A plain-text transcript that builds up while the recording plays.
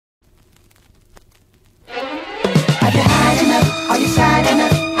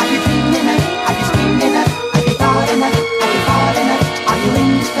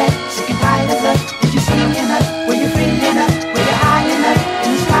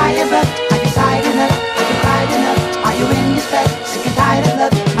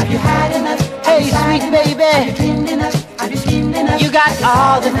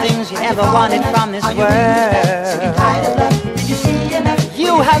things you ever wanted from this world.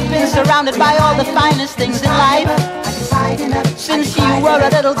 You have been surrounded by all the finest things in life since you were a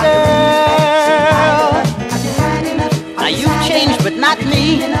little girl. Now you've changed, but not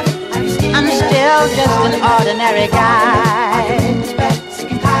me. I'm still just an ordinary guy.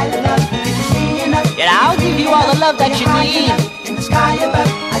 Yet I'll give you all the love that you need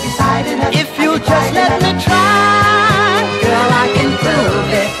if you'll just let me try. Girl, I can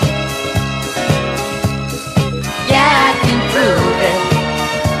prove it. Yeah, I can prove it.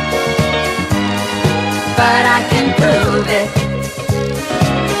 But I can prove it.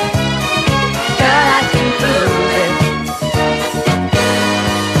 Girl, I can prove it.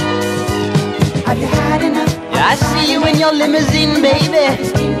 Have you had enough? Yeah, I see you in your limousine, baby,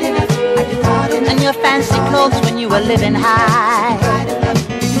 and your fancy clothes when you were living high.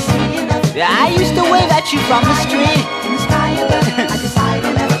 Yeah, I used to wave at you from the street,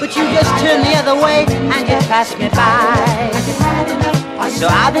 but you just turned the other way and you passed me by. So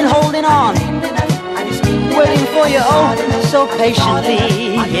I've been holding on, waiting for you, oh, so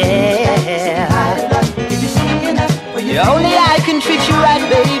patiently, yeah. Only I can treat you right,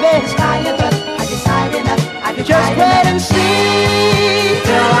 baby. Just wait and see.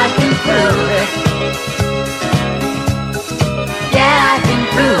 Girl, I can prove it. Yeah, I can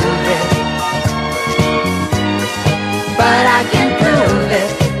prove it. But I can prove it.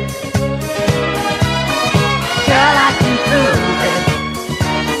 Girl, I can prove it.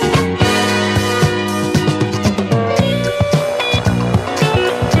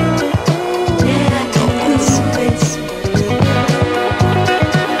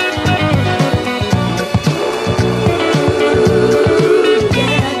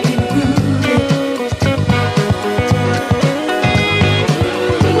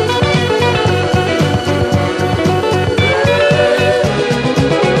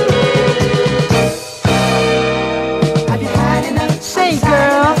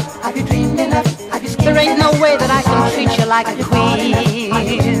 There ain't no way that I can treat you like a queen,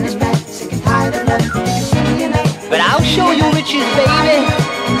 but I'll show you riches, baby,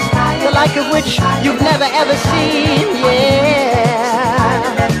 the like of which you've never ever seen, yeah.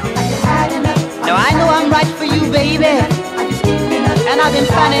 Now I know I'm right for you, baby, and I've been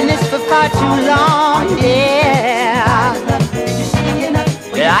planning this for far too long, yeah.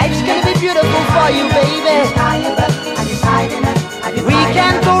 Life's gonna be beautiful for you, baby.